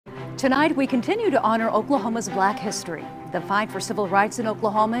Tonight, we continue to honor Oklahoma's Black history. The fight for civil rights in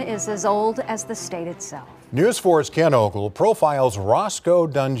Oklahoma is as old as the state itself. News 4's Ken Ogle profiles Roscoe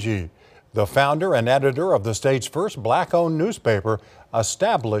Dunjee, the founder and editor of the state's first Black-owned newspaper,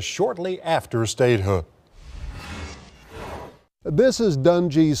 established shortly after statehood. This is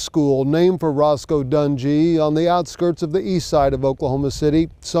Dunjee School, named for Roscoe Dunjee, on the outskirts of the east side of Oklahoma City,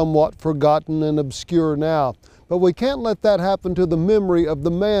 somewhat forgotten and obscure now. But we can't let that happen to the memory of the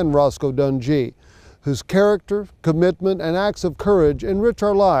man Roscoe Dunjee, whose character, commitment, and acts of courage enrich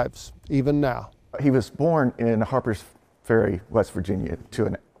our lives, even now. He was born in Harpers Ferry, West Virginia, to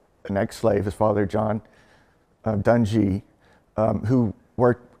an ex-slave, his father, John Dunjee, who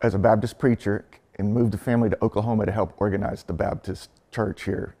worked as a Baptist preacher and moved the family to Oklahoma to help organize the Baptist church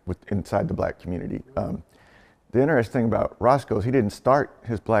here inside the Black community. The interesting thing about Roscoe is he didn't start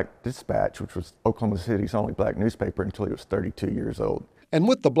his Black Dispatch, which was Oklahoma City's only Black newspaper, until he was 32 years old. And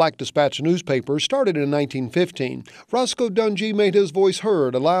with the Black Dispatch newspaper, started in 1915, Roscoe Dunjee made his voice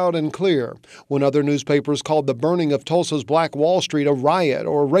heard loud and clear. When other newspapers called the burning of Tulsa's Black Wall Street a riot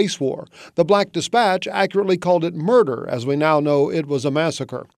or a race war, the Black Dispatch accurately called it murder, as we now know it was a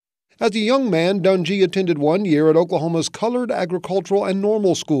massacre. As a young man, Dunjee attended 1 year at Oklahoma's Colored Agricultural and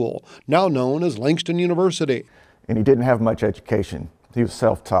Normal School, now known as Langston University. And he didn't have much education. He was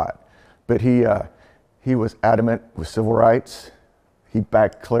self-taught. But he was adamant with civil rights. He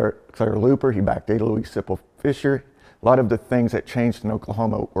backed Claire Looper, he backed Ada Louise Sipple Fisher. A lot of the things that changed in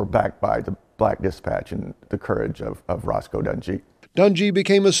Oklahoma were backed by the Black Dispatch and the courage of Roscoe Dunjee. Dunjee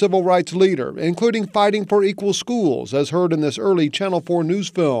became a civil rights leader, including fighting for equal schools, as heard in this early Channel 4 news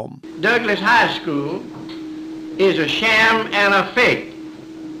film. Douglas High School is a sham and a fake.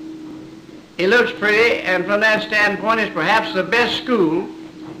 It looks pretty, and from that standpoint, it's perhaps the best school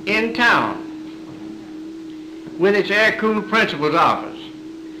in town, with its air-cooled principal's office.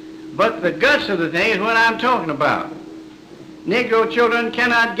 But the guts of the thing is what I'm talking about. Negro children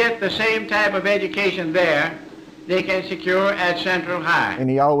cannot get the same type of education there they can secure at Central High. And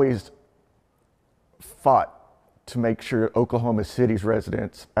he always fought to make sure Oklahoma City's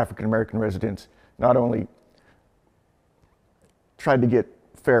residents, African-American residents, not only tried to get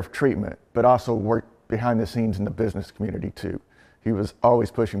fair treatment, but also worked behind the scenes in the business community too. He was always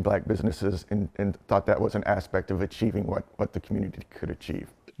pushing Black businesses and thought that was an aspect of achieving what the community could achieve.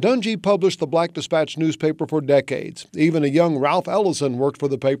 Dunjee published the Black Dispatch newspaper for decades. Even a young Ralph Ellison worked for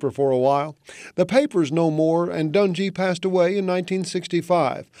the paper for a while. The paper's no more, and Dunjee passed away in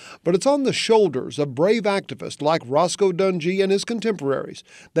 1965. But it's on the shoulders of brave activists like Roscoe Dunjee and his contemporaries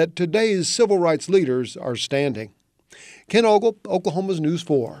that today's civil rights leaders are standing. Ken Ogle, Oklahoma's News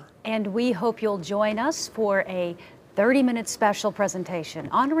 4. And we hope you'll join us for a 30-minute special presentation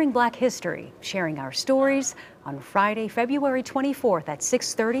honoring Black history, sharing our stories on Friday, February 24th at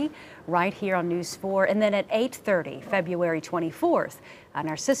 6:30 right here on News 4, and then at 8:30, February 24th on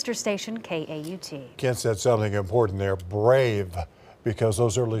our sister station, KAUT. Ken said something important there, brave, because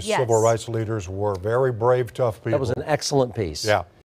those early civil rights leaders were very brave, tough people. That was an excellent piece. Yeah.